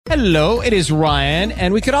Hello, it is Ryan,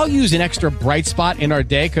 and we could all use an extra bright spot in our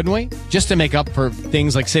day, couldn't we? Just to make up for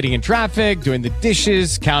things like sitting in traffic, doing the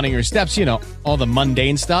dishes, counting your steps, you know, all the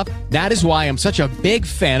mundane stuff. That is why I'm such a big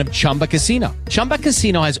fan of Chumba Casino. Chumba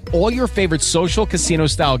Casino has all your favorite social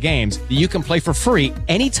casino-style games that you can play for free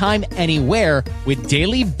anytime, anywhere with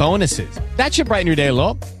daily bonuses. That should brighten your day a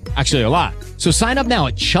little. Actually, a lot. So sign up now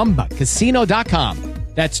at ChumbaCasino.com.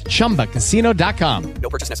 That's ChumbaCasino.com. No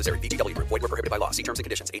purchase necessary. VGW Group. Void where prohibited by law. See terms and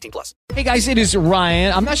conditions. 18+. Hey guys, it is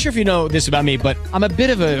Ryan. I'm not sure if you know this about me, but I'm a bit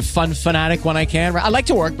of a fun fanatic when I can. I like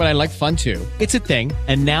to work, but I like fun too. It's a thing.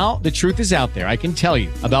 And now the truth is out there. I can tell you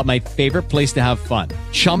about my favorite place to have fun.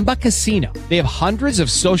 Chumba Casino. They have hundreds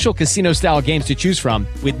of social casino style games to choose from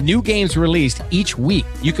with new games released each week.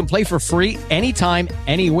 You can play for free anytime,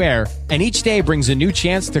 anywhere. And each day brings a new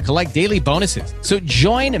chance to collect daily bonuses. So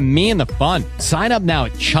join me in the fun. Sign up now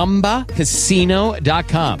at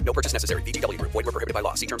ChumbaCasino.com. No purchase necessary. VGW Group. Void where prohibited by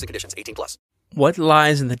law. See terms and conditions. 18+. What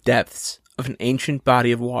lies in the depths of an ancient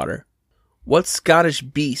body of water? What Scottish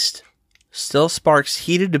beast still sparks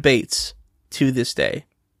heated debates to this day?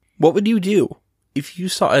 What would you do if you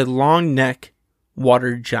saw a long neck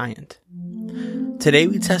water giant? Today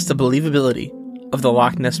we test the believability of the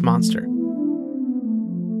Loch Ness Monster.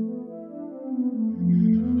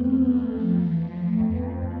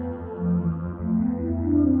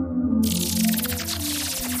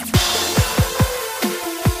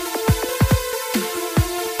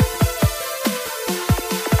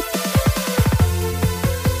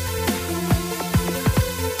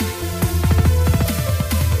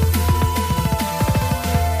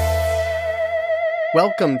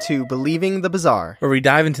 Welcome to Believing the Bizarre, Where we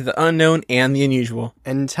dive into the unknown and the unusual.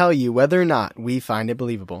 and tell you whether or not we find it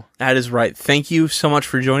believable. That is right. Thank you so much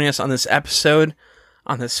for joining us on this episode,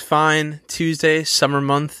 on this fine Tuesday, summer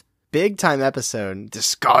month. Big time episode, the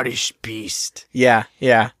Scottish Beast. Yeah.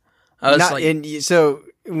 I was So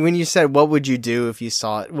when you said, what would you do if you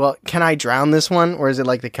saw it? Well, can I drown this one? Or is it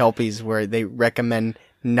like the Kelpies where they recommend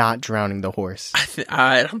not drowning the horse?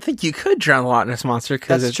 I don't think you could drown the Loch Ness Monster.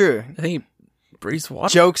 That's true. I think he breathes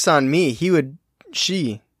water. Joke's on me.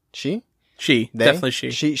 She, definitely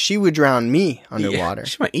she. She would drown me underwater. Yeah,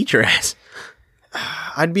 she might eat your ass.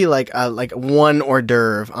 I'd be like one hors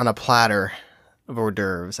d'oeuvre on a platter of hors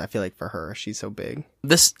d'oeuvres. I feel like for her, she's so big.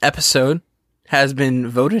 This episode has been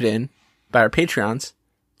voted in by our Patreons.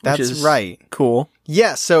 Which That's is right. Cool.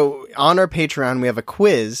 Yeah, so on our Patreon we have a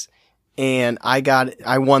quiz, and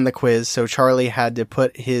I won the quiz. So Charlie had to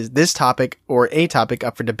put this topic or a topic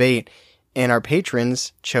up for debate, and our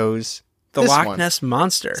patrons chose The this Loch one. Ness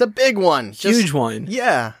Monster. It's a big one, Huge one.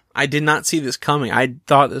 Yeah. I did not see this coming. I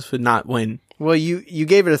thought this would not win. Well, you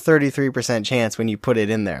gave it a 33% chance when you put it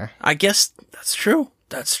in there. I guess that's true.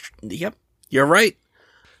 Yep. You're right.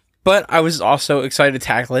 But I was also excited to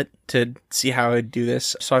tackle it to see how I would do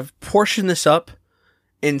this. So I've portioned this up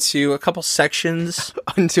into a couple sections.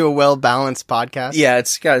 Into a well-balanced podcast. Yeah,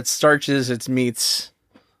 it's got its starches, its meats,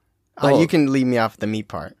 You can leave me off the meat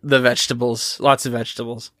part. the vegetables, lots of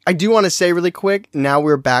vegetables. I do want to say really quick, now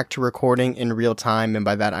we're back to recording in real time, and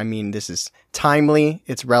by that I mean this is timely,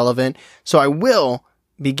 it's relevant. So I will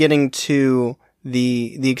be getting to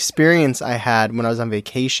the experience I had when I was on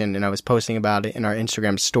vacation, and I was posting about it in our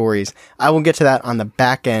Instagram stories. I will get to that on the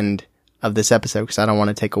back end of this episode, because I don't want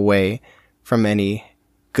to take away from any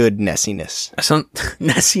good nessiness. Some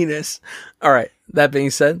nessiness. All right. That being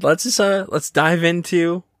said, let's dive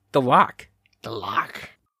into the loch. The loch.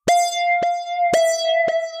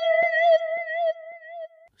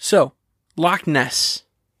 So, Loch Ness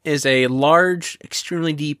is a large,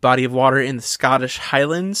 extremely deep body of water in the Scottish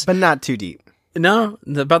Highlands. But not too deep. No,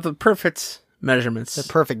 about the perfect measurements. The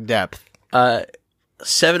perfect depth.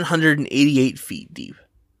 788 feet deep,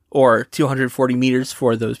 or 240 meters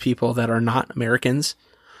for those people that are not Americans.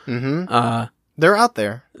 Mm-hmm. They're out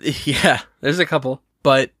there. Yeah, there's a couple,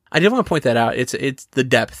 but I did want to point that out. It's the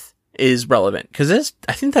depth is relevant because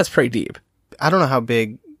I think that's pretty deep. I don't know how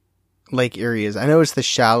big Lake Erie is. I know it's the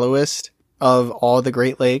shallowest of all the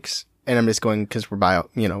Great Lakes, and I'm just going because we're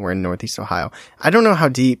in Northeast Ohio. I don't know how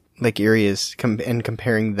deep Lake Erie is, and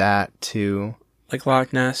comparing that to Like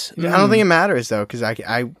Loch Ness. I don't think it matters though, because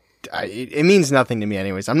it means nothing to me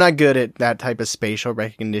anyways. I'm not good at that type of spatial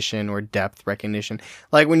recognition or depth recognition.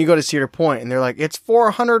 Like when you go to Cedar Point and they're like, it's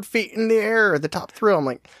 400 feet in the air, the top thrill. I'm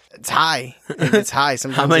like, it's high. It's high.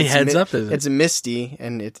 Sometimes How many heads up is it? It's misty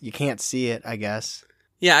and you can't see it, I guess.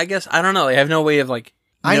 Yeah, I guess. I don't know. I have no way of knowing.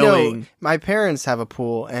 I know my parents have a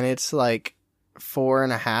pool and it's like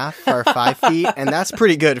 4.5 or 5 feet. And that's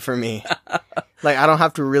pretty good for me. Like I don't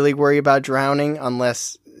have to really worry about drowning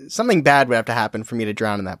unless something bad would have to happen for me to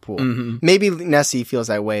drown in that pool. Maybe Nessie feels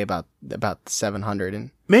that way about 700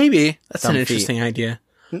 and Maybe. That's Some an feet. interesting idea.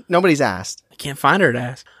 nobody's asked. I can't find her to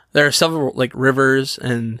ask. There are several like rivers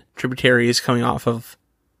and tributaries coming off of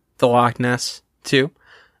the Loch Ness too,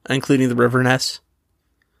 including the River Ness.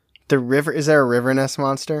 The river, is there a river Ness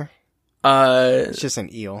monster? It's just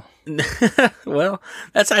an eel. Well,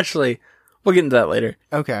 that's actually, we'll get into that later.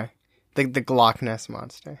 Okay. The Loch Ness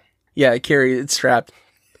monster. Yeah, Carrie, it's strapped.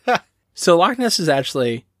 So Loch Ness is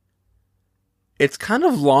actually, it's kind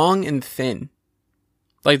of long and thin.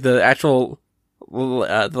 Like the actual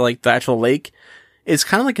lake is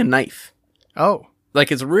kind of like a knife. Oh.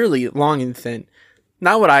 Like it's really long and thin.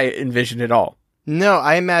 Not what I envisioned at all. No,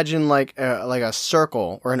 I imagine like a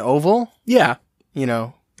circle or an oval, Yeah, you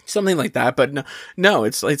know. something like that. But no,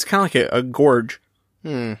 it's kind of like a gorge,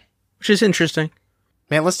 which is interesting.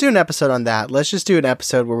 Man, let's do an episode on that. Let's just do an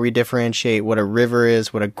episode where we differentiate what a river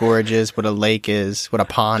is, what a gorge is, what a lake is, what a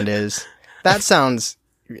pond is. That sounds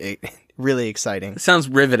really exciting. It sounds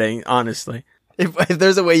riveting, honestly. If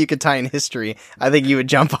there's a way you could tie in history, I think you would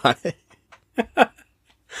jump on it.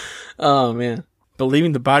 Oh man,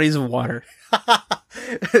 believing the bodies of water.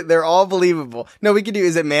 They're all believable. No, we could do,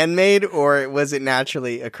 is it man-made or was it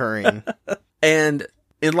naturally occurring? And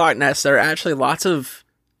in Loch Ness, there are actually lots of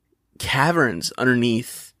caverns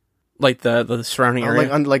underneath, like the surrounding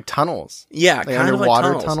area. Like tunnels. Yeah, Like kind of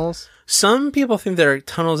underwater like tunnels. Some people think there are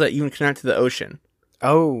tunnels that even connect to the ocean,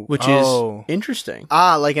 which is interesting.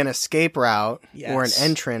 like an escape route or an Yes.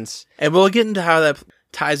 entrance. And we'll get into how that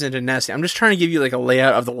ties into Nessie. I'm just trying to give you like a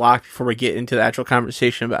layout of the loch before we get into the actual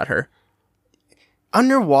conversation about her.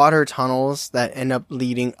 Underwater tunnels that end up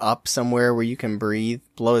leading up somewhere where you can breathe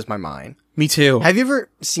blows my mind. Me too. Have you ever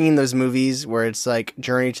seen those movies where it's like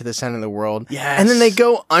Journey to the Center of the World? Yes. And then they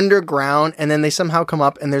go underground and then they somehow come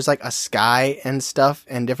up and there's like a sky and stuff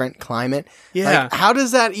and different climate. Yeah. Like, how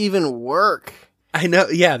does that even work? I know.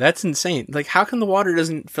 Yeah, that's insane. Like, how come the water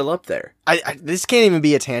doesn't fill up there? This can't even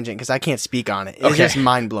be a tangent because I can't speak on it. It's Okay. just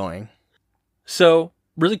mind blowing. So,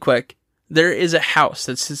 really quick, there is a house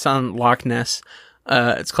that sits on Loch Ness.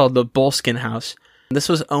 It's called the Boleskine House. This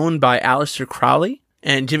was owned by Aleister Crowley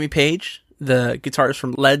and Jimmy Page, the guitarist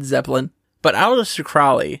from Led Zeppelin. But Aleister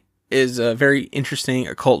Crowley is a very interesting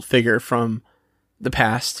occult figure from the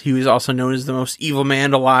past. He was also known as the most evil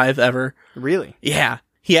man alive ever. Really? Yeah.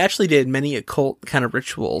 He actually did many occult kind of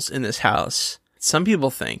rituals in this house. Some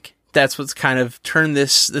people think that's what's kind of turned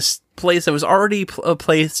this place that was already a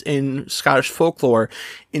place in Scottish folklore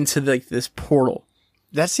into like this portal.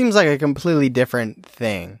 That seems like a completely different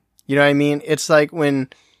thing. You know what I mean? It's like when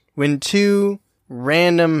two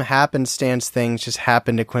random happenstance things just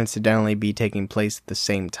happen to coincidentally be taking place at the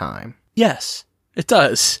same time. Yes, it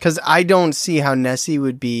does. Because I don't see how Nessie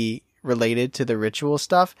would be related to the ritual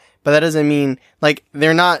stuff, but that doesn't mean, like,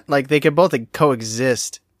 they're not, like, they could both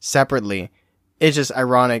coexist separately. It's just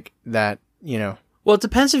ironic that, you know, Well, it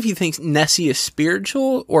depends if you think Nessie is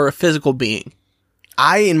spiritual or a physical being.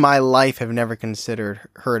 I in my life have never considered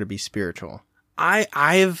her to be spiritual.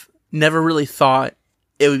 I've never really thought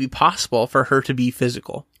it would be possible for her to be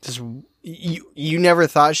physical. Just you never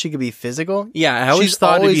thought she could be physical? Yeah, I always She's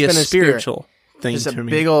thought it'd always be a been a spirit. spiritual thing Just to a me.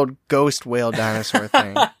 big old ghost whale dinosaur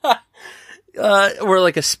thing. Or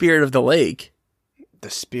like a spirit of the lake. The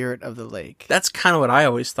spirit of the lake. That's kind of what I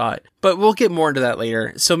always thought. But we'll get more into that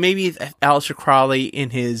later. So maybe if Aleister Crowley, in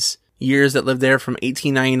his years that lived there from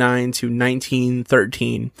 1899 to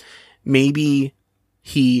 1913, maybe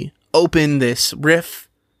he opened this riff,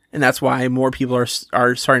 and that's why more people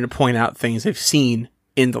are starting to point out things they've seen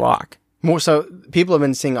in the loch. More so, people have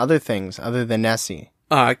been seeing other things other than Nessie.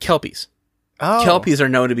 Kelpies. Oh, Kelpies are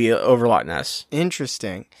known to be over Loch Ness.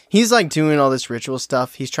 interesting. He's like doing all this ritual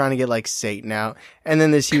stuff. He's trying to get like Satan out, and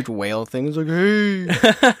then this huge whale thing is like,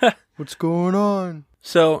 "Hey, what's going on?"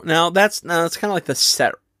 So now that's kind of like the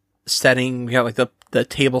setting. We got like the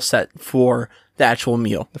table set for the actual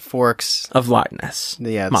meal The forks, of Loch Ness.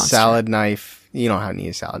 the Monster. salad knife. You don't have to need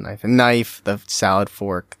a salad knife. A knife, the salad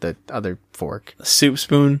fork, the other fork, The soup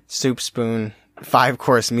spoon. soup spoon.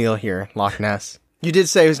 5-course meal here, Loch Ness. You did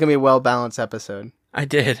say it was gonna be a well-balanced episode. I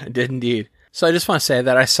did indeed. So I just want to say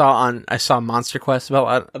that I saw Monster Quest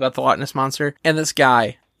about the Loch Ness monster, and this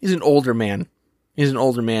guy, he's an older man. He's an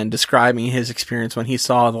older man describing his experience when he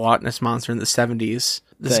saw the Loch Ness monster in the 70s.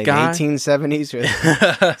 This The guy, 1870s or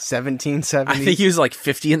 1770s? I think he was like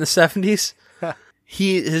 50 in the 70s.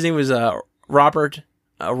 His name was Robert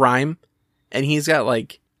Rhyme, and he's got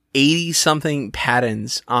like 80 something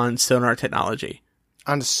patents on sonar technology.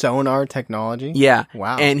 On sonar technology? Yeah.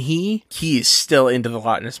 Wow. And he is still into the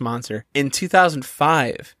Loch Ness Monster. In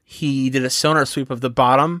 2005, he did a sonar sweep of the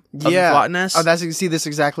bottom of Loch Ness. Oh, this is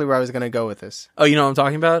exactly where I was going to go with this. Oh, you know what I'm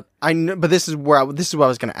talking about? I know, but this is what I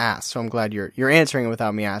was going to ask. So I'm glad you're answering it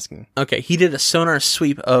without me asking. Okay, he did a sonar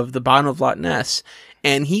sweep of the bottom of Loch Ness,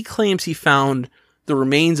 and he claims he found the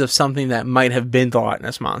remains of something that might have been the Loch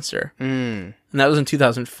Ness Monster. And that was in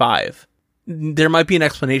 2005. There might be an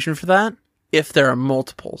explanation for that if there are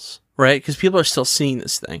multiples, right? Because people are still seeing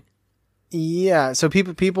this thing. Yeah, so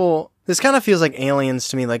people, this kind of feels like aliens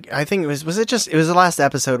to me. Like, I think it was the last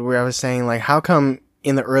episode where I was saying, like, how come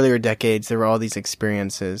in the earlier decades there were all these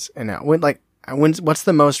experiences, and now, what's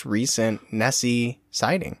the most recent Nessie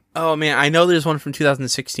sighting? Oh man, I know there's one from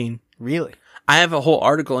 2016. Really? I have a whole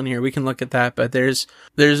article in here. We can look at that, but there's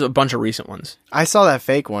a bunch of recent ones. I saw that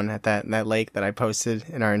fake one at that lake that I posted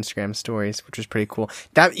in our Instagram stories, which was pretty cool.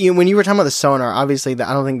 That when you were talking about the sonar, obviously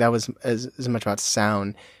I don't think that was as much about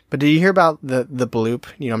sound. But did you hear about the bloop?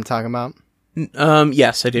 You know what I'm talking about?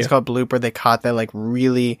 Yes, I do. It's called bloop, where they caught that like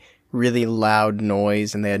really, really loud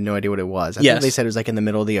noise and they had no idea what it was. I think they said it was like in the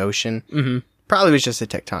middle of the ocean. Mm-hmm. Probably was just a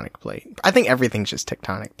tectonic plate. I think everything's just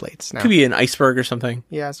tectonic plates now. Could be an iceberg or something.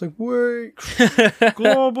 Yeah, it's like, wait,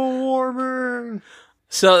 global warming.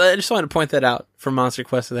 So I just wanted to point that out for Monster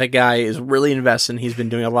Quest. That guy is really invested. He's been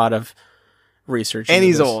doing a lot of research. And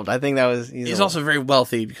he's old. I think he's also very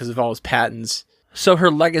wealthy because of all his patents. So her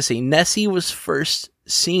legacy, Nessie was first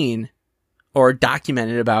seen or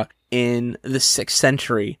documented about in the 6th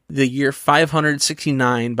century, the year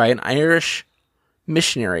 569, by an Irish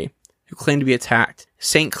missionary who claimed to be attacked.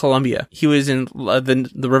 St. Columbia. He was in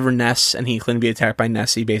the River Ness, and he claimed to be attacked by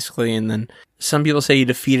Nessie, basically. And then some people say he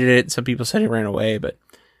defeated it. Some people said he ran away, but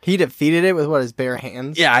he defeated it with what, his bare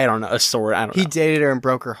hands? Yeah, I don't know. A sword. I don't know. He dated her and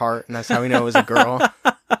broke her heart, and that's how we know it was a girl.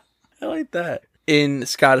 I like that. In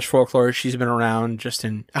Scottish folklore, she's been around just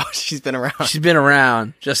in... Oh, she's been around. She's been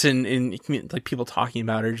around just in like people talking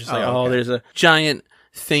about her. Just like, okay. There's a giant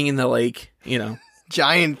thing in the lake, you know.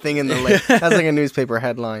 Giant thing in the lake. That's like a newspaper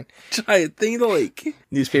headline. Giant thing in the lake.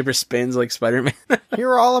 Newspaper spins like Spider-Man.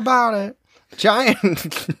 You're all about it.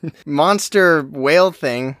 Giant monster whale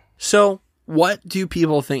thing. So, what do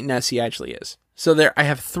people think Nessie actually is? So I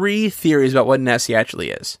have 3 theories about what Nessie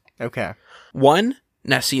actually is. Okay. 1,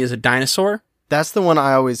 Nessie is a dinosaur. That's the one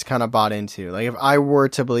I always kind of bought into. Like, if I were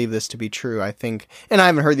to believe this to be true, I think, and I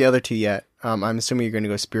haven't heard the other 2 yet. I'm assuming you're going to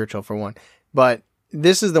go spiritual for one, but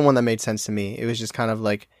this is the one that made sense to me. It was just kind of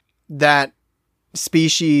like that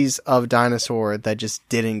species of dinosaur that just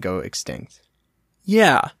didn't go extinct.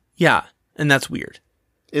 Yeah. And that's weird.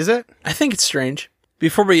 Is it? I think it's strange.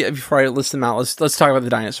 Before I list them out, let's talk about the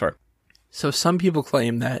dinosaur. So some people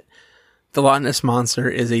claim that the Loch Ness Monster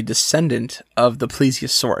is a descendant of the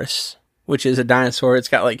Plesiosaurus, which is a dinosaur. It's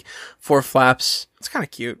got like 4 flaps. It's kind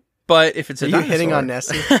of cute. But if it's a dinosaur... you hitting on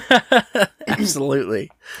Nessie? Absolutely.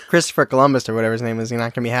 Christopher Columbus or whatever his name is, you're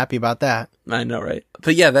not going to be happy about that. I know, right?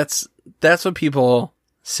 But yeah, that's what people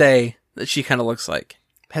say that she kind of looks like.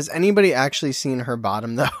 Has anybody actually seen her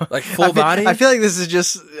bottom, though? Like full body? I feel like this is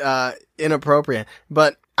just inappropriate.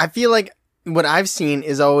 But I feel like what I've seen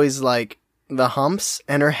is always like the humps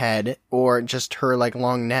and her head, or just her like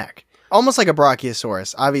long neck. Almost like a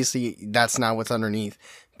Brachiosaurus. Obviously, that's not what's underneath.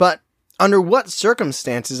 But under what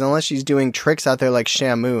circumstances, unless she's doing tricks out there like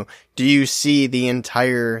Shamu, do you see the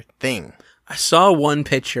entire thing? I saw one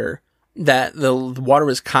picture that the water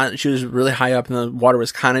was she was really high up and the water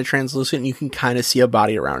was kind of translucent and you can kind of see a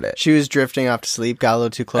body around it. She was drifting off to sleep, got a little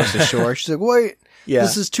too close to shore. She's like, wait,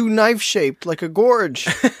 this is too knife-shaped, like a gorge.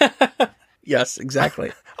 Yes,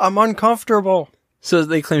 exactly. I'm uncomfortable. So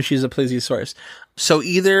they claim she's a plesiosaurus. So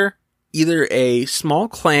either a small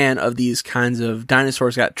clan of these kinds of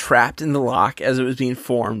dinosaurs got trapped in the loch as it was being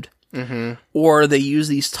formed, or they use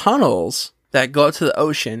these tunnels that go out to the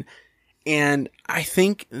ocean. And I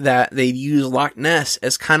think that they use Loch Ness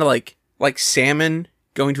as kind of like salmon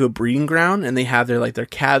going to a breeding ground, and they have their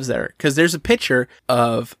calves there. Because there's a picture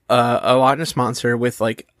of a Loch Ness monster with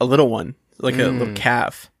like a little one, like a little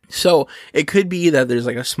calf. So it could be that there's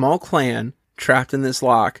like a small clan trapped in this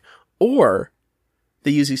loch, or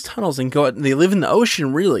they use these tunnels and go out and they live in the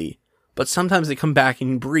ocean, really, but sometimes they come back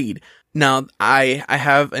and breed. Now, I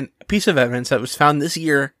have a piece of evidence that was found this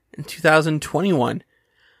year in 2021.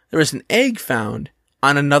 There was an egg found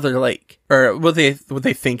on another lake, or what they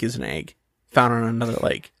think is an egg found on another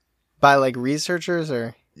lake. By like researchers,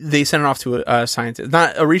 or they sent it off to a scientist.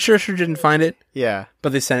 Not a researcher didn't find it, Yeah.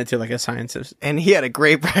 but they sent it to like a scientist. And he had a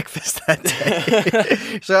great breakfast that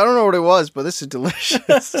day. So I don't know what it was, but this is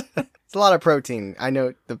delicious. It's a lot of protein. I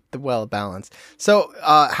know the well balanced. So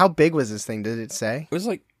how big was this thing? Did it say? It was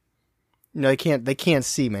like No, they can't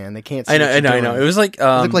see, man. They can't see. I know. what you're It doing. was like It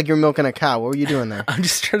looked like you're milking a cow. What were you doing there? I'm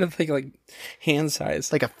just trying to think like hand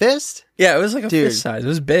size. Like a fist? Yeah, it was like a Dude. fist size. It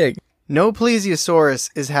was big. No plesiosaurus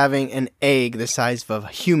is having an egg the size of a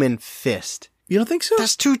human fist. You don't think so?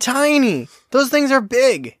 That's too tiny. Those things are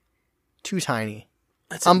big. Too tiny.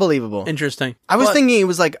 That's Unbelievable. interesting. I was But- thinking it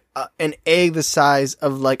was like an egg the size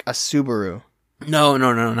of like a Subaru. No,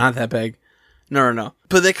 not that big. No.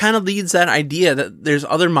 But that kind of leads that idea that there's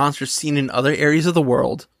other monsters seen in other areas of the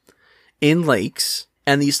world, in lakes,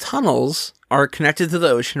 and these tunnels are connected to the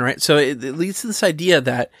ocean, right? So it leads to this idea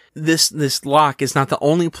that this lock is not the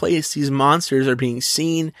only place these monsters are being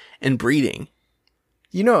seen and breeding.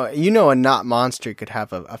 You know, a not monster could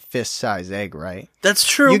have a fist size egg, right? That's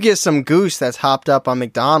true. You get some goose that's hopped up on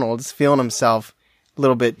McDonald's, feeling himself a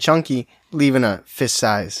little bit chunky, leaving a fist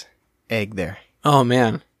size egg there. Oh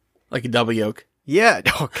man, like a double yolk. Yeah,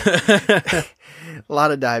 dog. A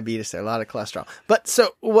lot of diabetes there, a lot of cholesterol. But so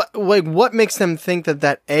what makes them think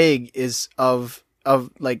that egg is of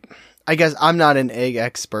like, I guess I'm not an egg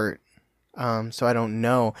expert, so I don't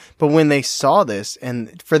know. But when they saw this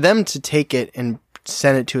and for them to take it and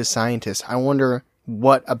send it to a scientist, I wonder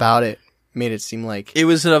what about it made it seem like. It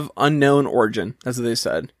was of unknown origin, that's what they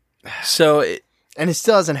said. So And it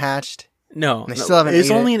still hasn't hatched. no, They still haven't it's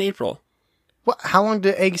ate only it? in April. How long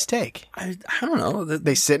do eggs take? I don't know.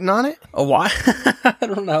 They sitting on it? A while? I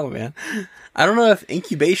don't know, man. I don't know if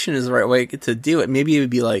incubation is the right way to do it. Maybe it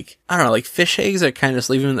would be like, I don't know, like fish eggs that kind of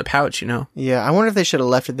just leave them in the pouch, you know? Yeah, I wonder if they should have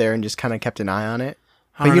left it there and just kind of kept an eye on it.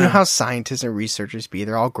 I But don't you know know. how scientists and researchers be.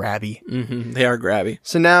 They're all grabby. They are grabby.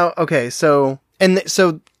 So now, okay, so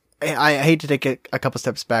I hate to take a couple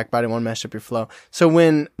steps back, but I didn't want to mess up your flow. So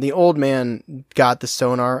when the old man got the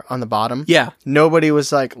sonar on the bottom, Yeah. nobody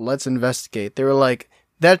was like, let's investigate. They were like,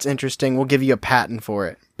 that's interesting. We'll give you a patent for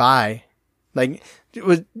it. Bye. Like,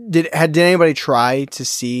 did anybody try to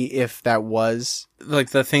see if that was?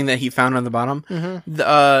 Like the thing that he found on the bottom. Mm-hmm.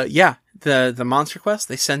 The Monster Quest,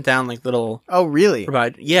 they sent down like little, Oh, really?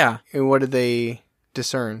 yeah, And what did they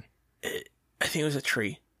discern? I think it was a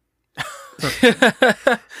tree.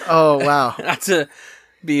 Oh, wow. Not to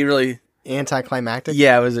be really, Anticlimactic?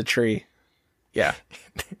 yeah, it was a tree. Yeah.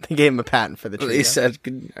 They gave him a patent for the tree. They yeah. said,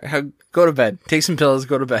 go to bed, take some pills,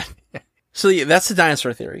 go to bed. So yeah, that's the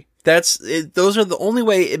dinosaur theory. Those are the only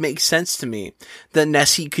way it makes sense to me that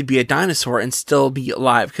Nessie could be a dinosaur and still be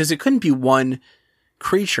alive, because it couldn't be one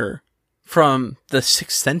creature from the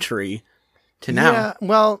 6th century to now. Yeah,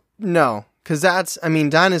 well, no. Because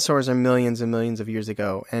dinosaurs are millions and millions of years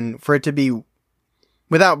ago. And for it to be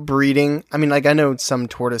without breeding, I know some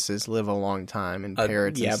tortoises live a long time and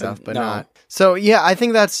parrots yeah, and stuff, but but no. not. So, yeah, I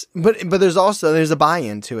think that's, but there's a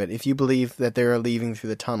buy-in to it if you believe that they're leaving through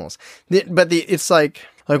the tunnels. It's like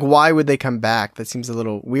why would they come back? That seems a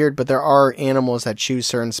little weird, but there are animals that choose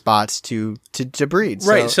certain spots to breed.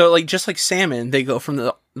 Right. So like, just like salmon, they go from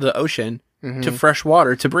the ocean to fresh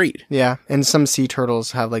water to breed. Yeah, and some sea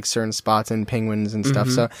turtles have like certain spots, and penguins and stuff.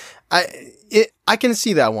 So I can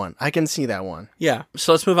see that one. Yeah.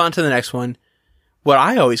 So let's move on to the next one. What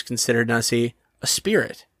I always considered Nessie a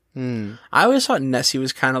spirit. I always thought Nessie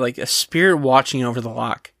was kind of like a spirit watching over the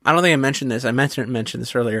lock. I don't think I mentioned this. I mentioned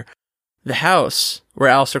this earlier. The house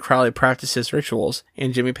where Aleister Crowley practices rituals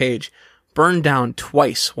and Jimmy Page burned down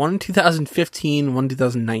twice. One in 2015, one in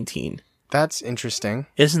 2019. That's interesting.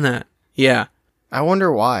 Isn't that? Yeah. I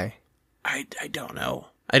wonder why. I don't know.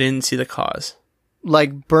 I didn't see the cause.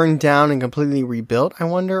 Like burned down and completely rebuilt, I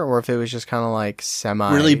wonder, or if it was just kind of like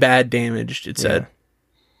semi. Really bad damaged, it said.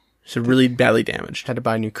 So really badly damaged. Had to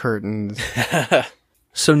buy new curtains.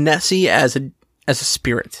 So Nessie as a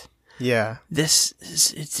spirit. Yeah.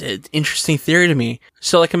 It's an interesting theory to me.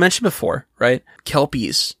 So like I mentioned before, right?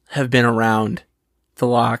 Kelpies have been around the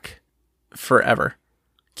lock forever.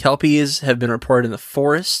 Kelpies have been reported in the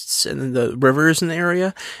forests and in the rivers in the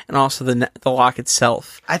area, and also the lock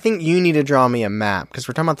itself. I think you need to draw me a map because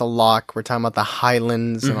we're talking about the lock, we're talking about the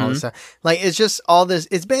highlands and all this stuff. Like it's just all this.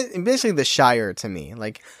 It's basically the Shire to me.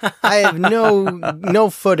 Like I have no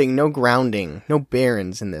footing, no grounding, no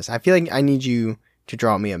bearings in this. I feel like I need you to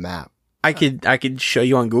draw me a map. I could show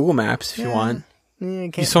you on Google Maps if you want. Yeah,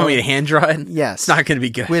 You just want me to hand draw it? Yes. It's not going to be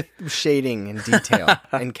good. with shading and detail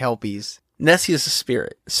and kelpies. Nessie is a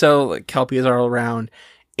spirit. So like, Kelpies are all around.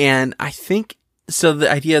 And I think, so the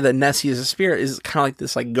idea that Nessie is a spirit is kind of like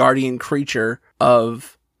this like guardian creature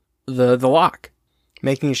of the lock.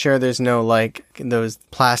 Making sure there's no, like, those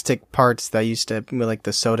plastic parts that used to, like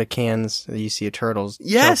the soda cans that you see of turtles.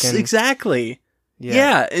 Yes, choking. exactly.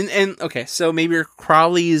 Yeah. And okay, so maybe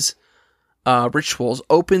Crowley's rituals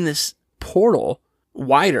open this portal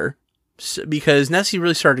wider because Nessie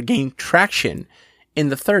really started to gain traction in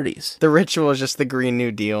the 30s. The ritual is just the Green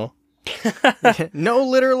New Deal. No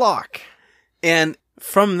litter lock. And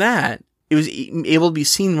from that, it was able to be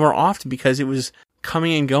seen more often because it was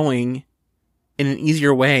coming and going in an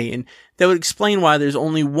easier way. And that would explain why there's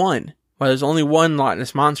only one Loch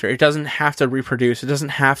Ness Monster. It doesn't have to reproduce. It doesn't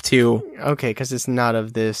have to. Okay, because it's not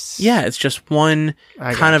of this. Yeah, it's just one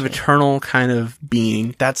kind of eternal kind of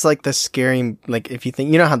being. That's like the scary, like, if you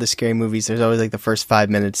think, you know how the scary movies, there's always like the first 5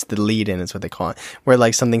 minutes, the lead in is what they call it, where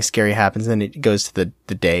like something scary happens and then it goes to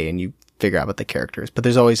the day and you figure out what the character is. But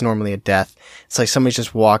there's always normally a death. It's like somebody's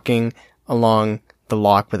just walking along the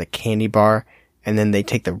loch with a candy bar and then they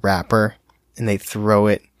take the wrapper and they throw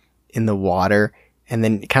it in the water. And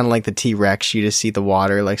then kind of like the T-Rex, you just see the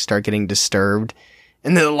water like start getting disturbed.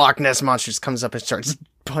 And then the Loch Ness Monster just comes up and starts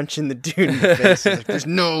punching the dude in the face. Like, there's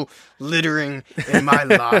no littering in my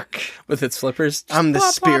loch. With its flippers. I'm the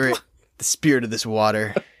spirit of this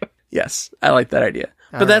water. Yes, I like that idea.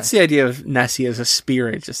 But that's the idea of Nessie as a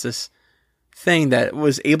spirit, just this thing that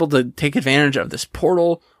was able to take advantage of this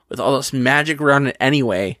portal with all this magic around it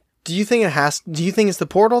anyway. Do you think it's the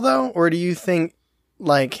portal though? Or do you think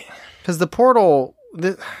like, because the portal,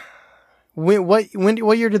 what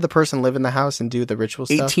year did the person live in the house and do the ritual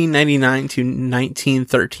stuff? 1899 to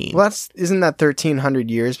 1913. Well, isn't that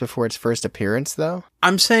 1300 years before its first appearance though?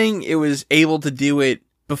 I'm saying it was able to do it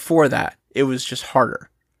before that. It was just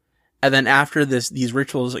harder. And then after these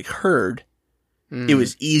rituals occurred, it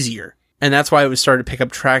was easier. And that's why it was started to pick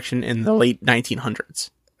up traction in the late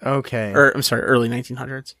 1900s. Okay. Early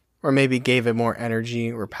 1900s. Or maybe gave it more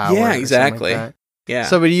energy or power. Yeah, or exactly. Like that. Yeah.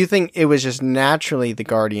 So, but do you think it was just naturally the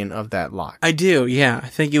guardian of that loch? I do, yeah. I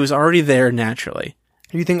think it was already there naturally.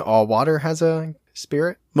 Do you think all water has a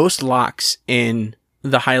spirit? Most lochs in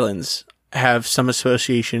the Highlands have some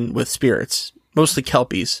association with spirits, mostly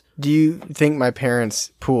Kelpies. Do you think my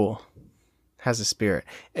parents' pool has a spirit?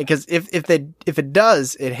 Because if it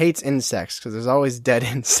does, it hates insects because there's always dead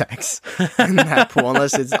insects in that pool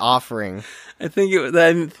unless it's offering. I think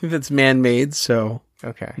that's man-made, so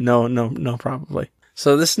okay. No, probably.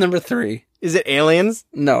 So this is number 3. Is it aliens?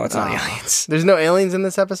 No, it's not aliens. There's no aliens in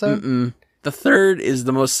this episode? Mm-mm. The third is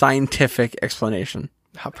the most scientific explanation.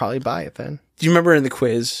 I'll probably buy it then. Do you remember in the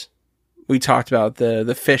quiz we talked about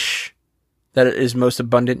the fish that is most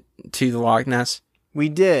abundant to the Loch Ness? We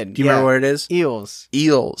did. Do you remember what it is? Eels.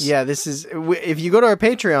 Eels. Yeah, this is, if you go to our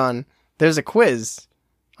Patreon, there's a quiz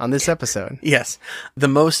on this episode. Yes. One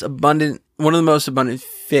of the most abundant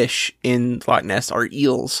fish in Loch Ness are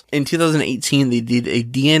eels. In 2018, they did a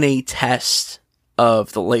DNA test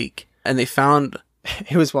of the lake, and they found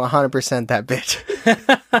it was 100% that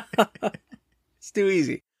bitch. It's too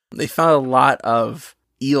easy. They found a lot of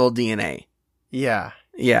eel DNA. Yeah.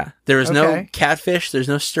 Yeah. There is no catfish, there's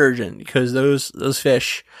no sturgeon, because those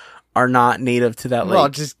fish are not native to that lake. Well, I'll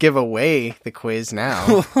just give away the quiz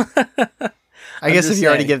now. I guess if you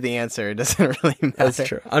already give the answer, it doesn't really matter. That's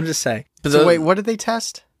true. I'm just saying. But So wait, what did they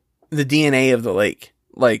test? The DNA of the lake.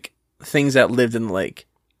 Like, things that lived in the lake.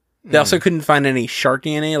 They also couldn't find any shark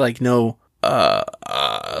DNA, like no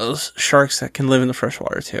sharks that can live in the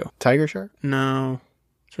freshwater too. Tiger shark? No.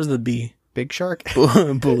 Where's the B? Big shark?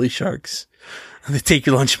 Bully sharks. They take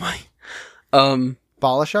your lunch money.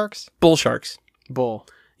 Bala sharks? Bull sharks. Bull.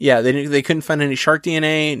 Yeah, they couldn't find any shark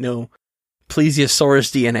DNA, no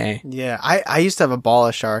plesiosaurus DNA. Yeah, I used to have a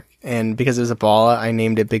bala shark, and because it was a bala, I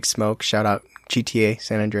named it Big Smoke. Shout out GTA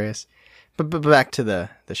San Andreas. But back to the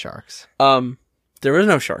sharks. There was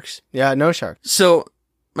no sharks. Yeah, no sharks. So,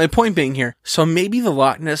 my point being here, so maybe the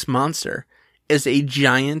Loch Ness Monster is a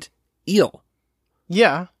giant eel.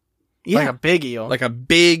 Yeah. Like a big eel. Like a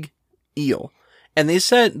big eel. And they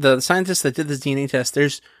said, the scientists that did this DNA test,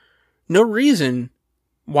 there's no reason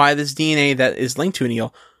why this DNA that is linked to an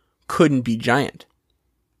eel couldn't be giant.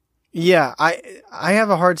 Yeah, I have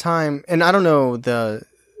a hard time, and I don't know the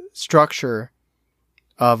structure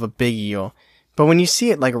of a big eel, but when you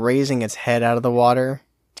see it like raising its head out of the water,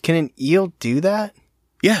 can an eel do that?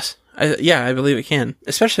 Yes. I believe it can,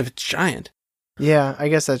 especially if it's giant. Yeah, I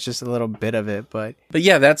guess that's just a little bit of it, but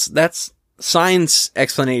yeah, that's science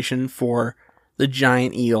explanation for the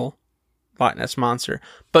giant eel Loch Ness Monster.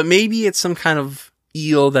 But maybe it's some kind of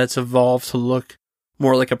eel that's evolved to look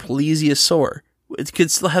more like a plesiosaur. It could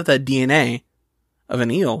still have that DNA of an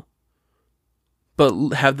eel, but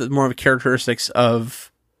have more of the characteristics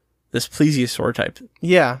of this plesiosaur type.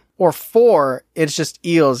 Yeah, Or 4, it's just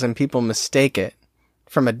eels and people mistake it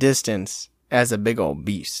from a distance as a big old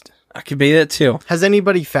beast. I could be that too. Has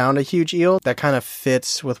anybody found a huge eel that kind of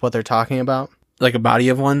fits with what they're talking about? Like a body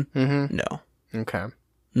of one? Mm-hmm. No. Okay.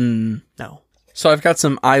 No. So I've got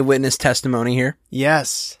some eyewitness testimony here.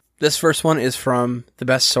 Yes. This first one is from the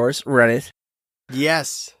best source, Reddit.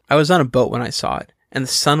 Yes. I was on a boat when I saw it, and the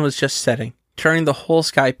sun was just setting, turning the whole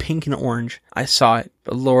sky pink and orange. I saw it,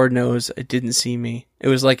 but Lord knows it didn't see me. It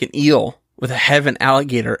was like an eel with a head of an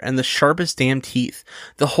alligator and the sharpest damn teeth.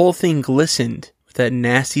 The whole thing glistened with that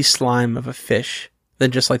nasty slime of a fish. Then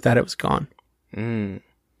just like that, it was gone. And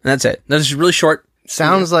that's it. That's just really short.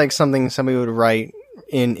 Sounds like something somebody would write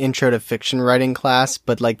in intro to fiction writing class,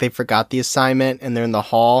 but like they forgot the assignment and they're in the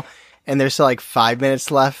hall and there's still like 5 minutes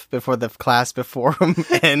left before the class before them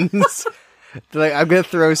ends. They're like, I'm going to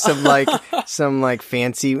throw some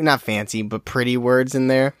fancy, not fancy, but pretty words in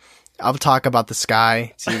there. I'll talk about the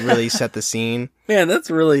sky to really set the scene. Man, that's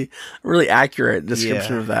really accurate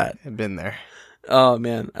description of that. I've been there. Oh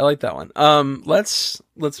man, I like that one. Let's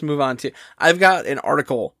move on to. I've got an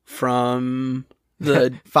article from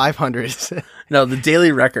the 500. the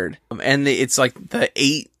Daily Record, and it's like the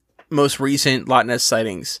 8 most recent Loch Ness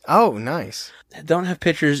sightings. Oh, nice. I don't have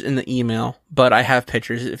pictures in the email, but I have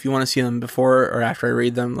pictures. If you want to see them before or after I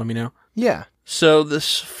read them, let me know. Yeah. So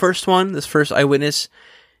this first eyewitness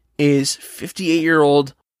is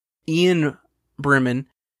 58-year-old Ian Brimman.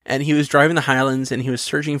 And he was driving the Highlands and he was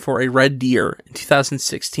searching for a red deer in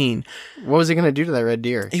 2016. What was he going to do to that red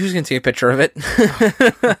deer? He was going to take a picture of it.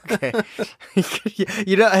 Okay.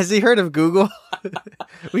 Has he heard of Google?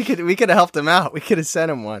 we could have helped him out. We could have sent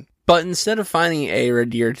him one. But instead of finding a red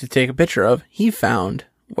deer to take a picture of, he found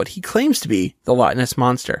what he claims to be the Loch Ness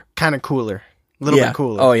Monster. Kind of cooler. A little bit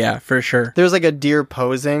cooler. Oh yeah, for sure. There's like a deer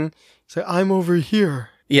posing. It's like, I'm over here.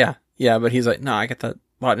 Yeah, but he's like, no, I got the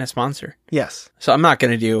Loch Ness Monster. Yes. So I'm not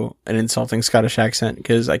going to do an insulting Scottish accent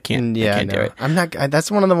because I can't do it. I'm not.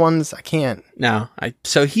 That's one of the ones I can't. No.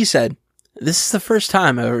 So he said, this is the first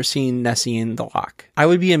time I've ever seen Nessie in the loch. I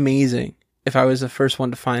would be amazing if I was the first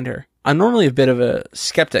one to find her. I'm normally a bit of a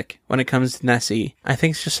skeptic when it comes to Nessie. I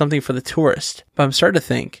think it's just something for the tourist. But I'm starting to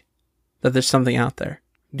think that there's something out there.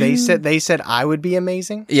 They said I would be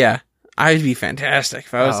amazing? Yeah. I'd be fantastic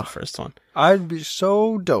if I was the first one. I'd be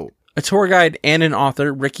so dope. A tour guide and an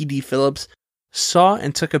author, Ricky D. Phillips, saw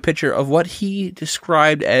and took a picture of what he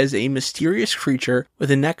described as a mysterious creature with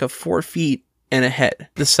a neck of 4 feet and a head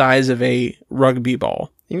the size of a rugby ball.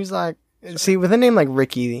 He was like, see, with a name like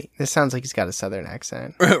Ricky, this sounds like he's got a southern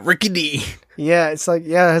accent. Ricky D. Yeah, it's like,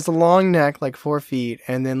 it has a long neck, like 4 feet,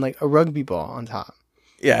 and then like a rugby ball on top.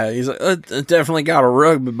 Yeah, he's like, it definitely got a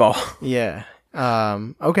rugby ball. Yeah.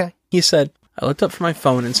 Okay. He said, I looked up from my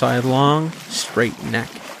phone and saw a long, straight neck,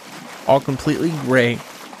 all completely gray,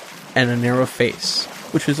 and a narrow face,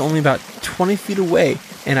 which was only about 20 feet away,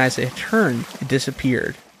 and as I turned, it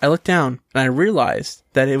disappeared. I looked down, and I realized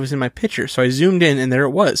that it was in my picture, so I zoomed in, and there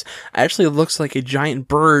it was. Actually, it looks like a giant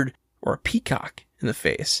bird or a peacock in the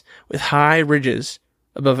face, with high ridges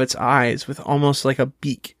above its eyes, with almost like a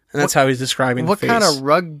beak. And that's how he's describing the face. What kind of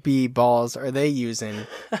rugby balls are they using?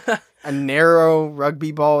 A narrow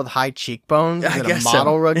rugby ball with high cheekbones? Is it a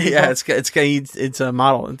model rugby ball? Yeah, it's a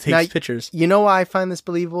model. It takes pictures. You know why I find this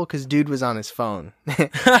believable? Because dude was on his phone.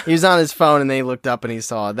 He was on his phone and they looked up and he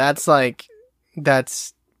saw it.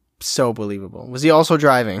 That's so believable. Was he also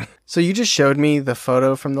driving? So you just showed me the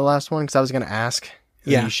photo from the last one because I was going to ask.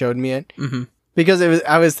 Yeah. You showed me it. Mm-hmm. Because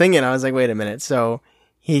I was like, wait a minute. So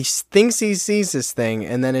he thinks he sees this thing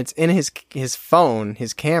and then it's in his phone,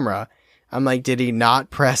 his camera. I'm like, did he not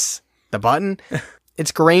press the button?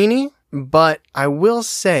 It's grainy, but I will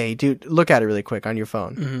say, dude, look at it really quick on your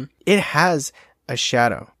phone. Mm-hmm. It has a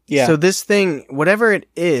shadow. Yeah. So this thing, whatever it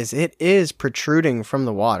is protruding from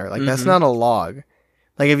the water. Like, that's not a log.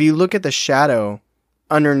 Like, if you look at the shadow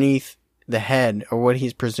underneath the head, or what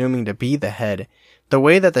he's presuming to be the head, the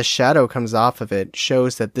way that the shadow comes off of it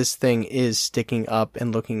shows that this thing is sticking up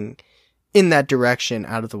and looking in that direction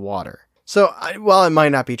out of the water. So, while it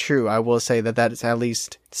might not be true, I will say that is at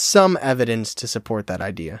least some evidence to support that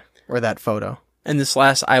idea, or that photo. And this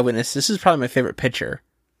last eyewitness, this is probably my favorite picture.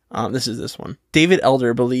 This is this one. David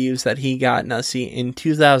Elder believes that he got Nessie in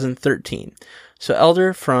 2013. So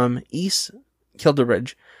Elder from East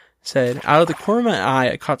Kildaridge said, out of the corner of my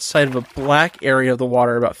eye, I caught sight of a black area of the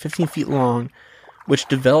water about 15 feet long, which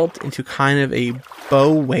developed into kind of a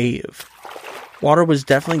bow wave. Water was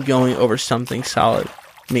definitely going over something solid,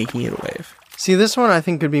 making it a wave. See, this one I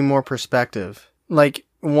think could be more perspective. Like,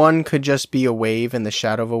 one could just be a wave in the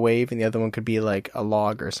shadow of a wave, and the other one could be like a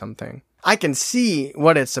log or something. I can see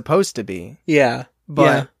what it's supposed to be. Yeah.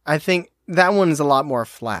 But I think that one is a lot more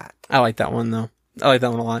flat. I like that one, though. I like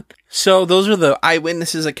that one a lot. So those are the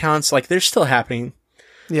eyewitnesses accounts. Like, they're still happening,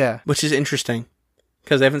 Yeah. which is interesting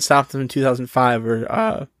because they haven't stopped them in 2005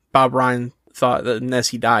 or Bob Ryan thought that unless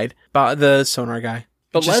he died. The sonar guy.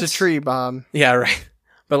 But Just a tree, Bob. Yeah, right.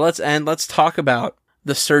 But let's talk about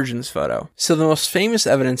the surgeon's photo. So the most famous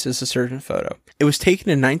evidence is the surgeon's photo. It was taken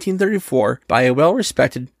in 1934 by a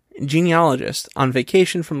well-respected genealogist on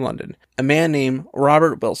vacation from London, a man named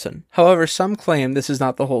Robert Wilson. However, some claim this is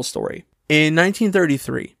not the whole story. In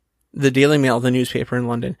 1933, the Daily Mail, the newspaper in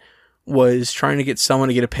London, was trying to get someone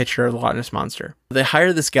to get a picture of the Loch Ness Monster. They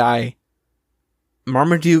hired this guy,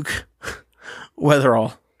 Marmaduke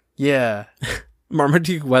Wetherall. Yeah.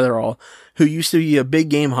 Marmaduke Wetherall, who used to be a big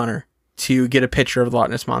game hunter, to get a picture of the Loch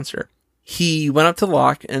Ness Monster. He went up to the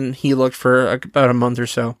loch and he looked for about a month or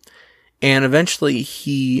so, and eventually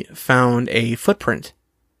he found a footprint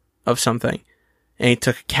of something, and he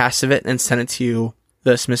took a cast of it and sent it to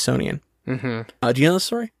the Smithsonian. Mm-hmm. Do you know the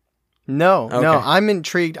story? No, Okay. no, I'm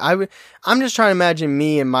intrigued. I'm just trying to imagine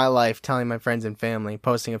me in my life telling my friends and family,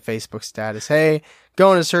 posting a Facebook status, hey,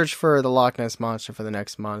 going to search for the Loch Ness Monster for the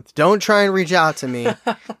next month. Don't try and reach out to me.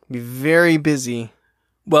 Be very busy.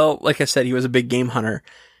 Well, like I said, he was a big game hunter,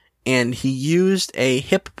 and he used a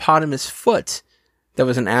hippopotamus foot that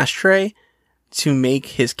was an ashtray to make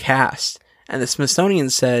his cast. And the Smithsonian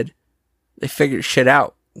said they figured shit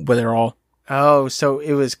out with it all. Oh, so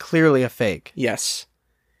it was clearly a fake. Yes.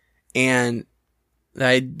 And the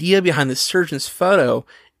idea behind the surgeon's photo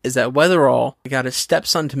is that Wetherall got his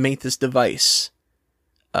stepson to make this device,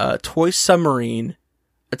 a toy submarine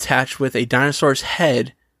attached with a dinosaur's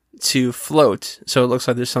head to float, so it looks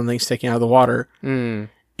like there's something sticking out of the water. Mm.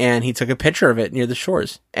 And he took a picture of it near the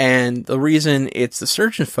shores. And the reason it's the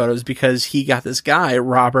surgeon's photo is because he got this guy,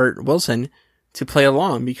 Robert Wilson, to play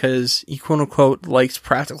along because he quote unquote likes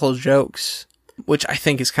practical jokes, which I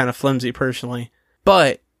think is kind of flimsy personally.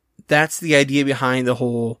 But that's the idea behind the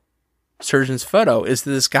whole surgeon's photo, is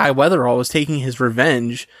that this guy Wetherall was taking his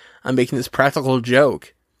revenge on making this practical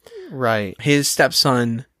joke. Right. His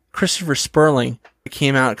stepson, Christopher Sperling,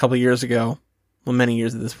 came out a couple years ago, well, many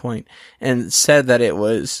years at this point, and said that it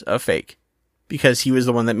was a fake because he was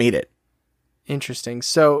the one that made it. Interesting.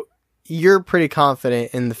 So you're pretty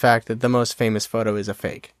confident in the fact that the most famous photo is a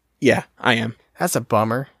fake. Yeah, I am. That's a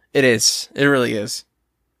bummer. It is. It really is.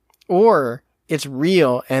 Or it's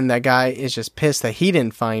real and that guy is just pissed that he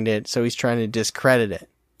didn't find it, so he's trying to discredit it.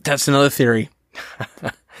 That's another theory.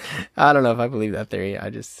 I don't know if I believe that theory. I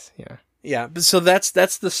just, yeah. Yeah, but so that's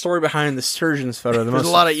the story behind the surgeon's photo. The There's most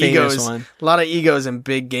a lot of famous egos. one. A lot of egos in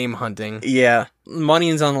big game hunting. Yeah,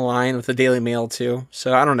 money's on the line with the Daily Mail too.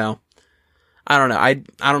 So I don't know. I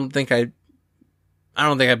don't think I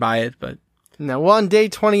buy it, but Now, well, on day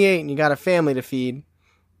 28 and you got a family to feed,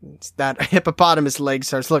 it's that hippopotamus leg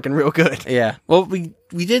starts looking real good. yeah. Well, we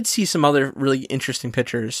did see some other really interesting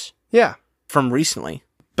pictures Yeah. from recently.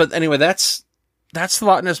 But anyway, that's the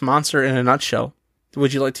Loch Ness Monster in a nutshell.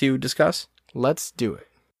 Would you like to discuss? Let's do it.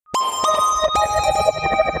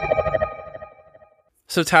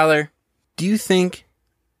 So Tyler, do you think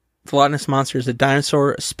the Loch Ness Monster is a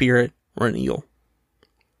dinosaur, a spirit, or an eel?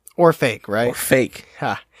 Or fake, right? Or fake?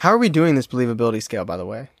 Ha. How are we doing this believability scale, by the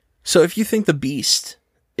way? So if you think the beast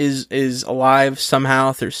is alive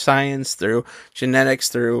somehow through science, through genetics,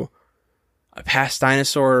 through a past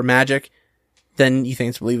dinosaur or magic, then you think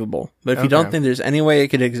it's believable. But if you don't Okay. think there's any way it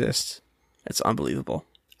could exist, it's unbelievable.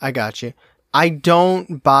 I got you. I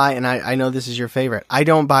don't buy, and I know this is your favorite, I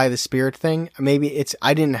don't buy the spirit thing. Maybe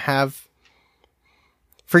I didn't have...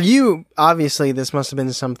 For you, obviously, this must have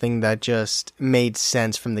been something that just made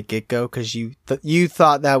sense from the get-go, because you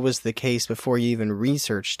thought that was the case before you even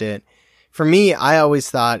researched it. For me, I always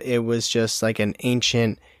thought it was just like an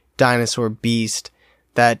ancient dinosaur beast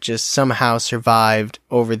that just somehow survived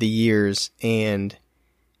over the years and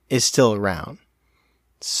is still around.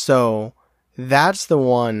 So that's the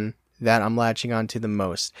one that I'm latching onto the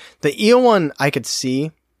most. The eel one I could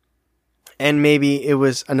see, and maybe it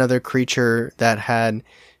was another creature that had,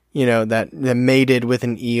 that mated with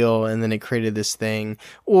an eel and then it created this thing.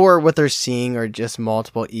 Or what they're seeing are just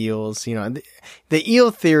multiple eels. The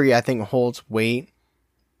eel theory I think holds weight,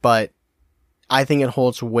 but I think it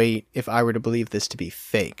holds weight if I were to believe this to be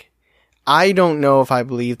fake. I don't know if I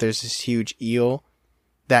believe there's this huge eel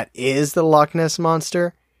that is the Loch Ness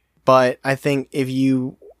Monster, but I think if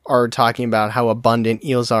you are talking about how abundant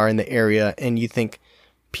eels are in the area and you think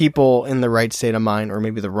people in the right state of mind, or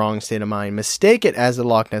maybe the wrong state of mind, mistake it as the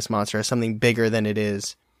Loch Ness Monster, as something bigger than it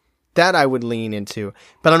is, that I would lean into.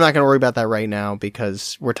 But I'm not going to worry about that right now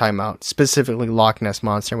because we're talking about specifically Loch Ness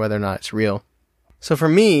Monster, whether or not it's real. So for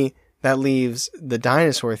me, that leaves the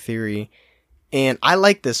dinosaur theory. And I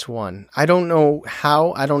like this one. I don't know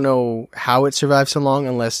how it survived so long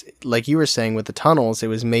unless, like you were saying with the tunnels, it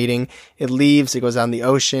was mating, it leaves, it goes out in the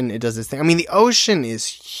ocean, it does this thing. I mean, the ocean is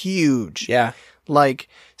huge. Yeah. Like,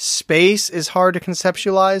 space is hard to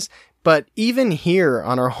conceptualize, but even here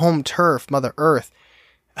on our home turf, Mother Earth,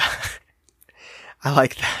 I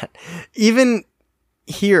like that. Even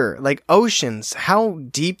here, like oceans, how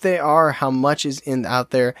deep they are, how much is out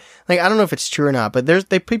there. Like, I don't know if it's true or not, but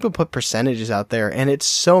people put percentages out there, and it's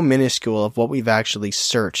so minuscule of what we've actually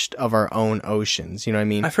searched of our own oceans. You know what I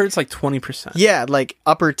mean? I've heard it's like 20%. Yeah, like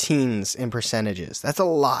upper teens in percentages. That's a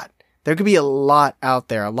lot. There could be a lot out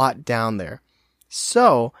there, a lot down there.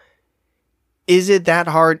 So, is it that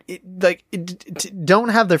hard? Don't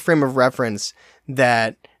have the frame of reference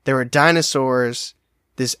that there were dinosaurs,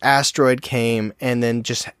 this asteroid came, and then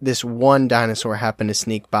just this one dinosaur happened to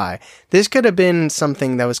sneak by. This could have been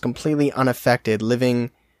something that was completely unaffected,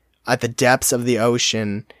 living at the depths of the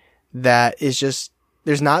ocean, that is just,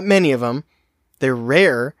 there's not many of them. They're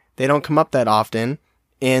rare. They don't come up that often,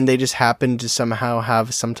 and they just happen to somehow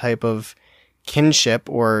have some type of kinship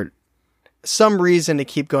or some reason to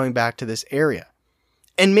keep going back to this area.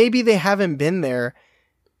 And maybe they haven't been there.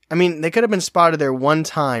 I mean, they could have been spotted there one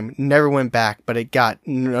time, never went back, but it got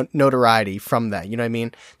notoriety from that. You know what I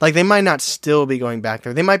mean? Like, they might not still be going back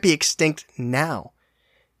there. They might be extinct now.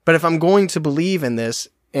 But if I'm going to believe in this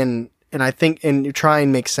and I think, and try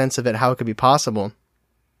and make sense of it, how it could be possible,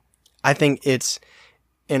 I think it's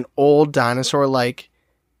an old dinosaur-like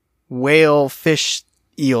whale, fish,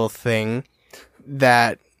 eel thing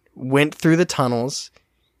that went through the tunnels.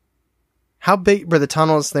 How big were the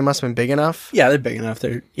tunnels? They must have been big enough. Yeah, they're big enough.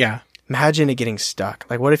 Imagine it getting stuck.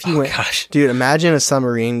 Like, what if you went... Gosh. Dude, imagine a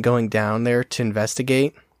submarine going down there to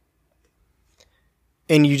investigate,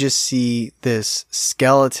 and you just see this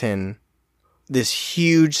skeleton, this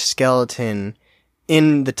huge skeleton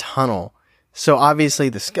in the tunnel. So obviously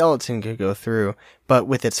the skeleton could go through, but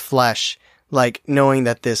with its flesh, like knowing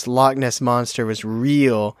that this Loch Ness monster was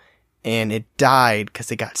real and it died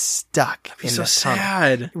because it got stuck in so the tunnel.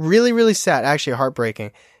 sad. Really, really sad. Actually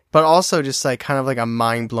heartbreaking. But also just like kind of like a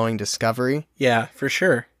mind-blowing discovery. Yeah, for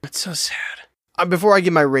sure. It's so sad. Before I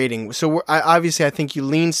give my rating, so obviously I think you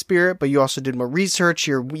lean spirit, but you also did more research.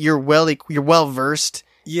 You're well versed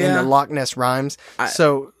in the Loch Ness rhymes.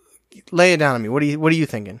 So lay it down on me. What are you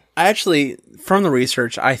thinking? I actually, from the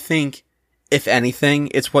research, I think if anything,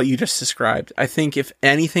 it's what you just described. I think if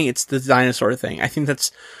anything, it's the dinosaur thing. I think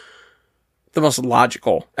that's the most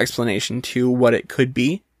logical explanation to what it could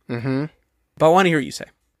be. Mm-hmm. But I want to hear what you say.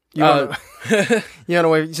 You want to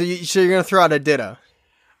so you're gonna throw out a ditto?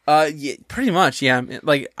 Yeah, pretty much. Yeah,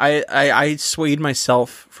 like I swayed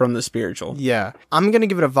myself from the spiritual. Yeah, I'm gonna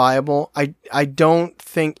give it a viable. I don't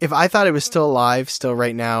think, if I thought it was still alive, still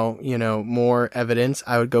right now, more evidence,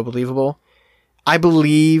 I would go believable. I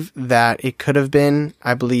believe that it could have been.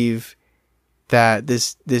 I believe that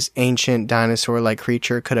this ancient dinosaur-like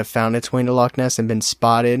creature could have found its way into Loch Ness and been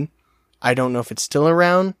spotted. I don't know if it's still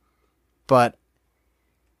around, but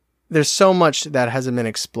there's so much that hasn't been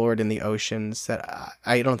explored in the oceans that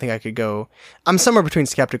I don't think I could go. I'm somewhere between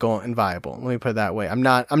skeptical and viable. Let me put it that way. I'm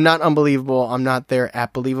not unbelievable. I'm not there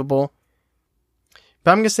at believable.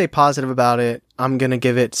 But I'm going to stay positive about it. I'm going to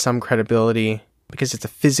give it some credibility because it's a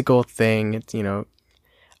physical thing. It's, I'm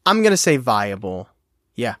going to say viable.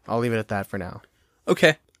 Yeah, I'll leave it at that for now.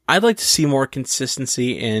 Okay. I'd like to see more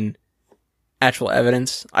consistency in actual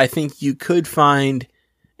evidence. I think you could find,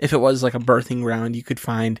 if it was like a birthing ground, you could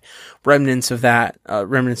find remnants of that,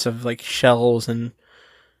 remnants of like shells and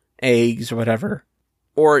eggs or whatever.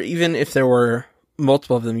 Or even if there were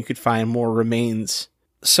multiple of them, you could find more remains.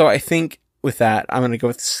 So I think with that, I'm going to go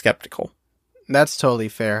with skeptical. That's totally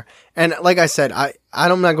fair. And like I said,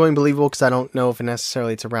 I'm not going believable because I don't know if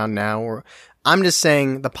necessarily it's around now. Or I'm just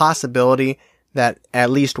saying the possibility that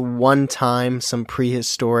at least one time some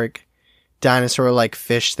prehistoric dinosaur-like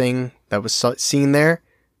fish thing that was seen there,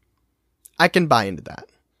 I can buy into that.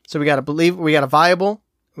 So we got a viable,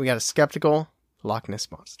 we got a skeptical Loch Ness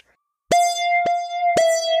monster.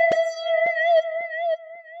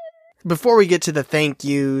 Before we get to the thank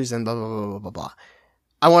yous and blah, blah, blah, blah, blah, blah,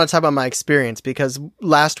 I want to talk about my experience because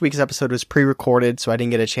last week's episode was pre-recorded, so I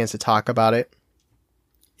didn't get a chance to talk about it.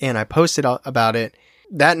 And I posted about it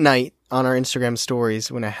that night on our Instagram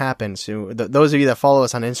stories when it happened. So those of you that follow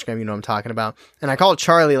us on Instagram, you know what I'm talking about. And I called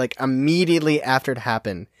Charlie like immediately after it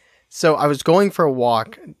happened. So I was going for a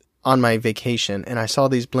walk on my vacation and I saw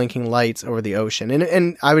these blinking lights over the ocean.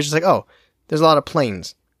 And I was just like, oh, there's a lot of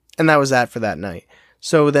planes. And that was that for that night.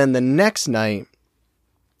 So then the next night,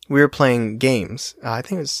 we were playing games. I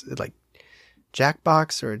think it was like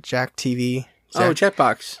Jackbox or Jack TV.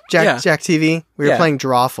 Jackbox. Jack TV. We were Yeah. playing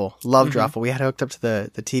Drawful. Love Drawful. We had it hooked up to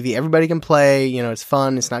the TV. Everybody can play. You know, it's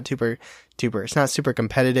fun. It's not it's not super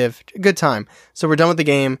competitive. Good time. So we're done with the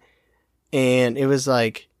game. And it was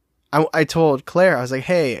like, I told Claire, I was like,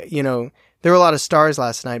 hey, you know, there were a lot of stars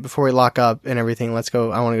last night before we lock up and everything. Let's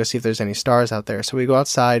go. I want to go see if there's any stars out there. So we go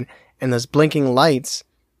outside and those blinking lights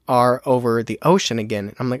are over the ocean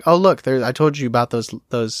again. I'm like, oh, look, I told you about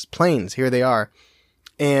those planes. Here they are.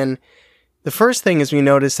 And the first thing is we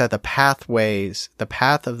noticed that the path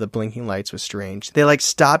of the blinking lights was strange. They like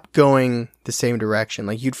stopped going the same direction.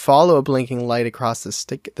 Like you'd follow a blinking light across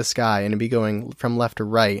the sky and it'd be going from left to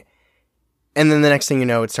right. And then the next thing you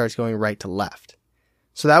know, it starts going right to left.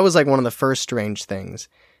 So that was like one of the first strange things.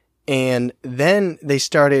 And then they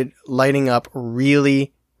started lighting up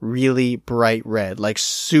really, really bright red, like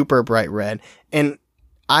super bright red. And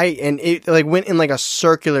it like went in like a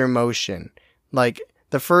circular motion. Like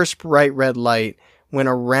the first bright red light went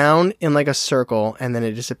around in like a circle and then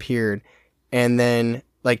it disappeared. And then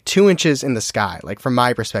like 2 inches in the sky, like from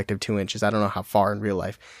my perspective, 2 inches. I don't know how far in real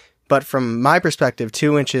life, but from my perspective,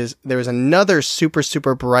 2 inches, there was another super,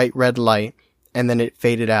 super bright red light and then it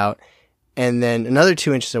faded out. And then another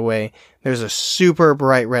 2 inches away, there's a super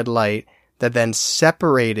bright red light that then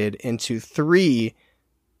separated into 3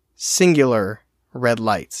 singular red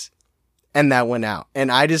lights. And that went out.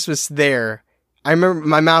 And I just was there. I remember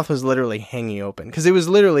my mouth was literally hanging open because it was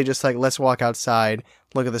literally just like, let's walk outside,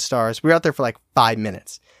 look at the stars. We were out there for like 5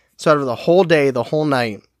 minutes. So out of the whole day, the whole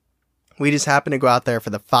night, we just happened to go out there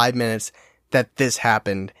for the 5 minutes that this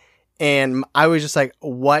happened. And I was just like,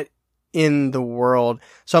 what in the world?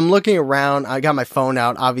 So I'm looking around. I got my phone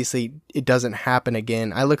out. Obviously, it doesn't happen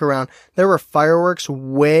again. I look around. There were fireworks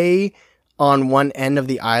way on one end of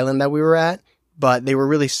the island that we were at, but they were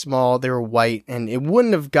really small. They were white, and it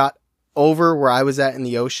wouldn't have got over where I was at in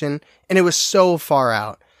the ocean, and it was so far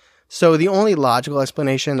out. So the only logical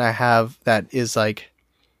explanation I have that is like,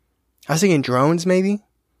 I was thinking drones maybe,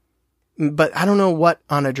 but I don't know what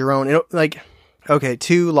on a drone. Okay,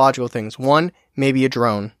 2 logical things. 1, maybe a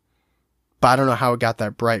drone, but I don't know how it got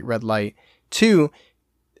that bright red light. 2,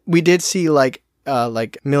 we did see like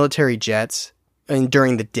military jets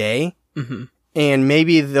during the day, and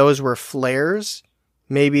maybe those were flares.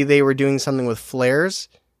 Maybe they were doing something with flares.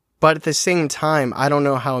 But at the same time, I don't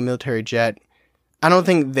know how a military jet, I don't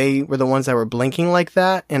think they were the ones that were blinking like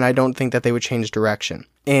that, and I don't think that they would change direction.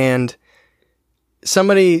 And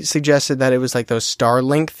somebody suggested that it was like those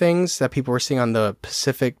Starlink things that people were seeing on the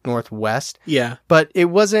Pacific Northwest. Yeah. But it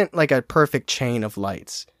wasn't like a perfect chain of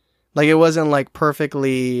lights. Like it wasn't like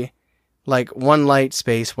perfectly like one light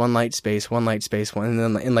space, one light space, one light space, one, and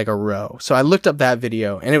then in like a row. So I looked up that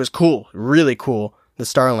video, and it was cool, really cool, the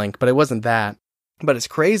Starlink, but it wasn't that. But it's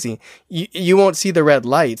crazy. You won't see the red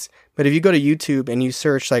lights, but if you go to YouTube and you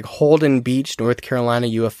search like Holden Beach, North Carolina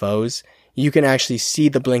UFOs, you can actually see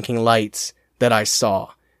the blinking lights that I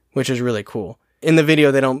saw, which is really cool. In the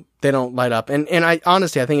video, they don't light up. And I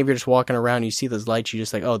honestly, I think if you're just walking around, you see those lights, you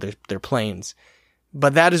just like, oh, they're planes.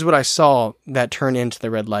 But that is what I saw that turned into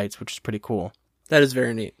the red lights, which is pretty cool. That is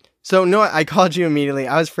very neat. So no, I called you immediately.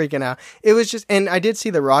 I was freaking out. It was just, and I did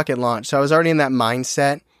see the rocket launch, so I was already in that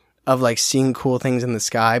mindset of like seeing cool things in the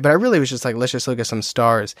sky, but I really was just like, let's just look at some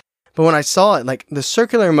stars. But when I saw it, like the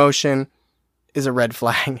circular motion is a red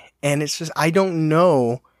flag, and it's just, I don't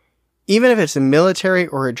know, even if it's a military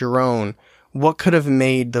or a drone, what could have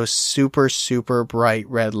made those super, super bright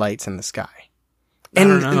red lights in the sky?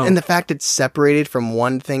 And the fact it's separated from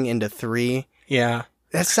one thing into 3. Yeah.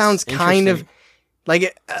 That sounds kind of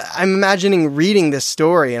like, I'm imagining reading this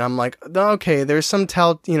story and I'm like, okay, there's some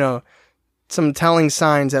telling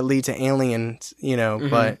signs that lead to aliens,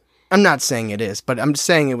 but I'm not saying it is, but I'm just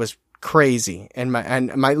saying it was crazy. And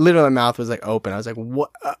my literal mouth was like open. I was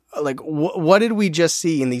like, what did we just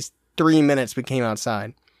see in these 3 minutes we came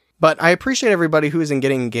outside? But I appreciate everybody who isn't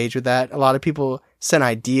getting engaged with that. A lot of people sent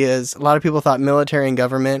ideas. A lot of people thought military and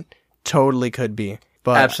government totally could be.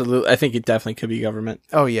 But absolutely. I think it definitely could be government.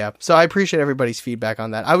 Oh yeah. So I appreciate everybody's feedback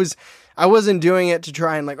on that. I wasn't doing it to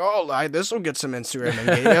try and like, this will get some Instagram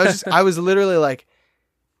engagement. I was literally like,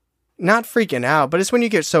 not freaking out, but it's when you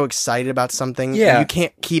get so excited about something, and you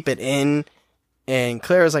can't keep it in. And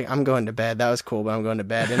Claire was like, I'm going to bed. That was cool, but I'm going to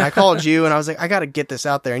bed. And I called you and I was like, I got to get this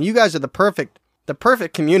out there. And you guys are the perfect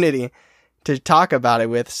community to talk about it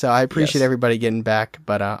with. So I appreciate everybody getting back,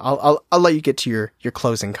 but I'll let you get to your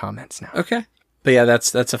closing comments now. Okay. But yeah,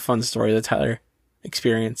 that's a fun story that Tyler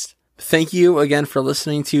experienced. Thank you again for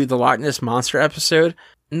listening to the Loch Ness Monster episode.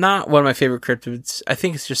 Not one of my favorite cryptids. I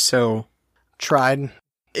think it's just so tried.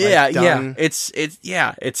 Yeah, done. It's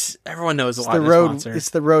everyone knows the It's Loch the Ness road. Monster. It's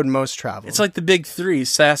the road most traveled. It's like the big three: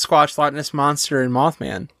 Sasquatch, Loch Ness Monster, and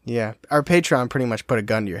Mothman. yeah, our Patreon pretty much put a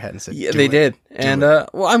gun to your head and said, Yeah, "Do they it. did. And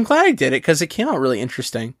well, I'm glad I did it because it came out really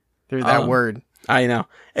interesting. Through that word." I know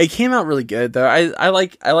it came out really good though. I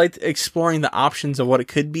liked exploring the options of what it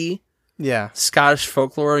could be. Yeah, Scottish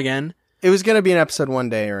folklore again. it was gonna be an episode one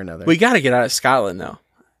day or another. We got to get out of Scotland though.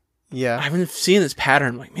 yeah, I've been seeing this pattern.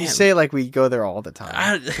 I'm like, man, you say it like we go there all the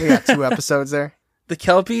time. We got 2 episodes there. the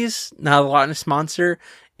Kelpies, now the Loch Ness Monster,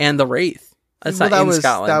 and the Wraith. That's not in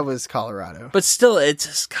Scotland. That was Colorado. But still, it's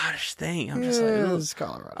a Scottish thing. I'm just Yeah, like, it ugh. was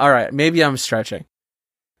Colorado. All right, maybe I'm stretching.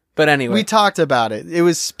 But anyway, We talked about it. It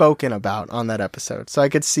was spoken about on that episode, so I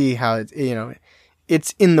could see how it's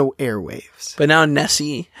in the airwaves. but now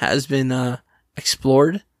Nessie has been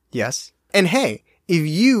explored. Yes. And hey, if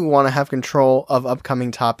you want to have control of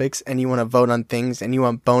upcoming topics and you want to vote on things and you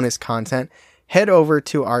want bonus content, head over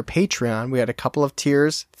to our Patreon. We had a couple of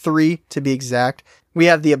tiers, 3 to be exact. We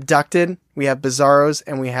have the Abducted, we have Bizarros,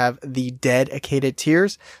 and we have the Dedicated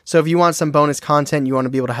tiers. So if you want some bonus content, you want to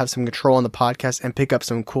be able to have some control on the podcast and pick up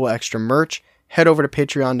some cool extra merch, head over to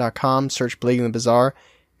patreon.com, search Bleeding the Bizarre,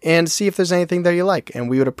 and see if there's anything that you like. And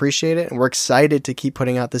we would appreciate it. And we're excited to keep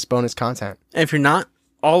putting out this bonus content. And if you're not,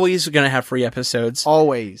 always going to have free episodes.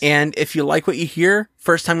 Always. And if you like what you hear,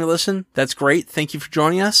 first time you listen, that's great. Thank you for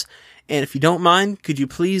joining us. And if you don't mind, could you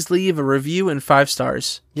please leave a review and 5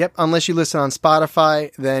 stars? Yep, unless you listen on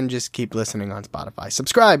Spotify, then just keep listening on Spotify.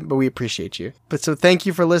 Subscribe, but we appreciate you. But so thank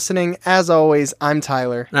you for listening. As always, I'm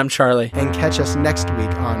Tyler. And I'm Charlie, And catch us next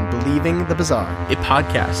week on Believing the Bizarre. a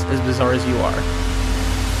podcast as bizarre as you are.